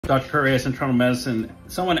Dr. Reyes, internal medicine.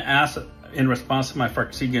 Someone asked in response to my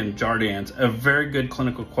Farxiga and Jardiance a very good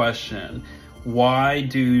clinical question. Why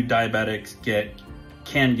do diabetics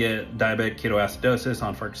can get diabetic ketoacidosis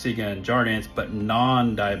on Farxiga and Jardiance, but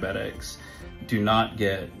non-diabetics do not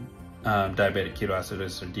get diabetic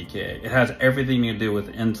ketoacidosis or DKA? It has everything to do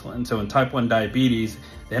with insulin. So in type 1 diabetes,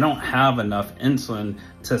 they don't have enough insulin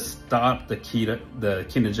to stop the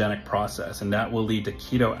ketogenic process, and that will lead to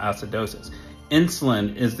ketoacidosis.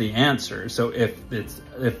 Insulin is the answer. So if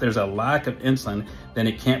there's a lack of insulin, then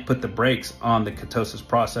it can't put the brakes on the ketosis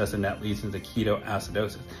process, and that leads to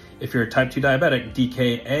ketoacidosis. If you're a type 2 diabetic,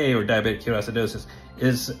 DKA or diabetic ketoacidosis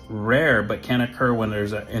is rare, but can occur when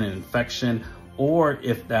there's an infection, or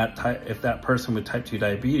if that person with type 2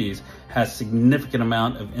 diabetes has significant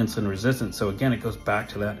amount of insulin resistance. So again, it goes back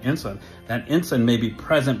to that insulin. That insulin may be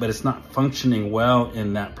present, but it's not functioning well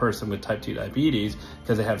in that person with type 2 diabetes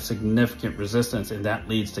because they have significant resistance, and that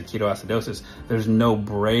leads to ketoacidosis. There's no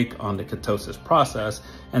brake on the ketosis process.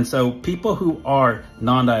 And so people who are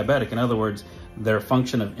non-diabetic, in other words, their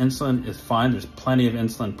function of insulin is fine, there's plenty of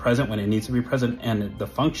insulin present when it needs to be present, and the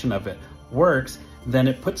function of it works, then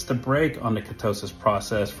it puts the brake on the ketosis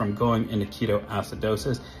process from going into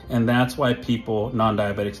ketoacidosis. And that's why people,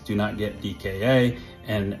 non-diabetics, do not get DKA,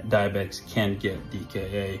 and diabetics can get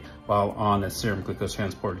DKA while on a serum glucose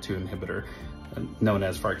transporter 2 inhibitor known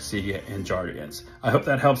as Farxiga and Jardiance. I hope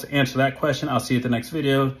that helps answer that question. I'll see you at the next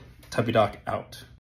video. Tubby Doc out.